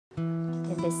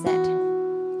this set.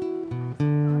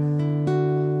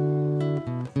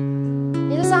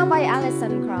 It's a song by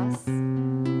Alison Krauss.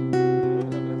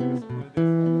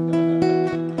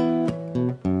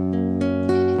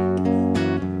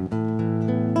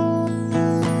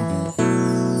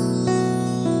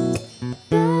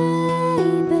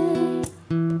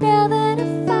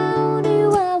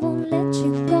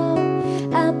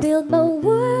 Build my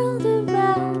world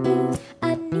around you.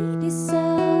 I need you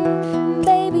so,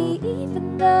 baby,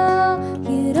 even though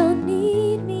you don't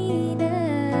need me now.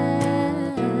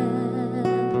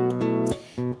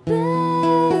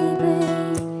 Baby,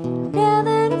 now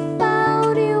that I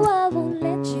found you, I won't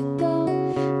let you go.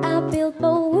 I build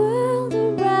my world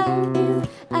around you.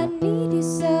 I need you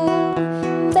so,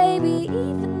 baby,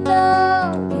 even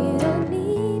though you don't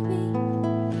need me.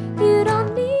 You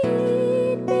don't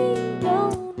need me, no.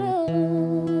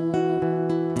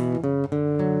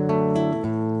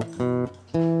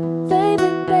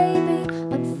 Baby,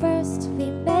 when first we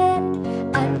met,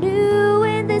 I knew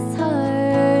in this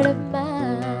heart of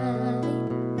mine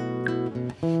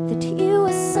that you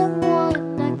were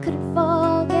someone I couldn't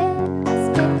forget. I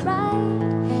spent right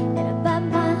and about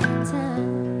my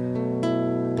time,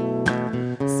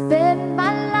 spent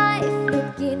my life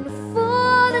looking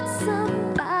for that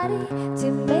somebody to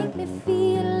make me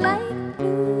feel like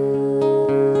new.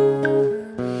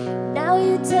 Now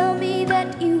you tell me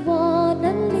that you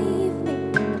wanna leave me,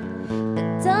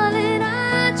 but darling,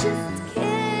 I just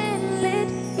can't let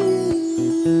you.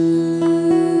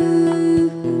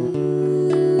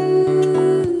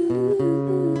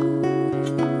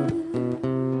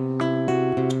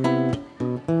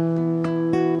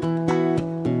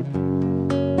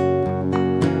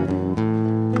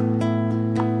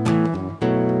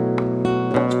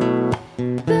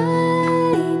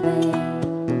 Baby,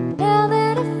 now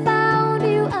that I found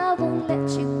you, I won't let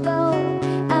you go.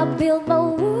 I'll build my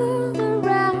world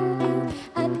around you.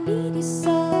 I need you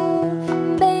so,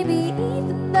 baby,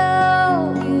 even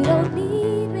though you don't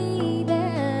need me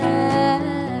now.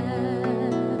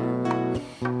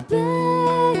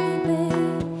 Baby,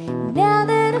 now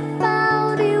that I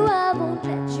found you, I won't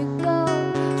let you go.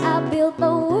 I'll build my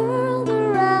world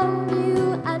around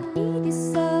you. I need you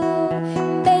so,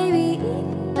 baby,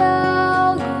 even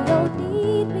though you don't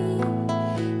need me.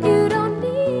 You don't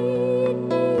need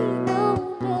me, no,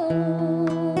 no.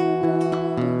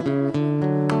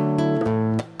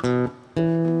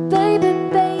 Baby,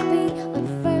 when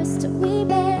first we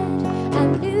met, I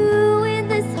knew in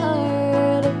this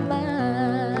heart of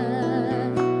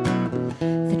mine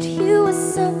that you were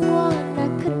someone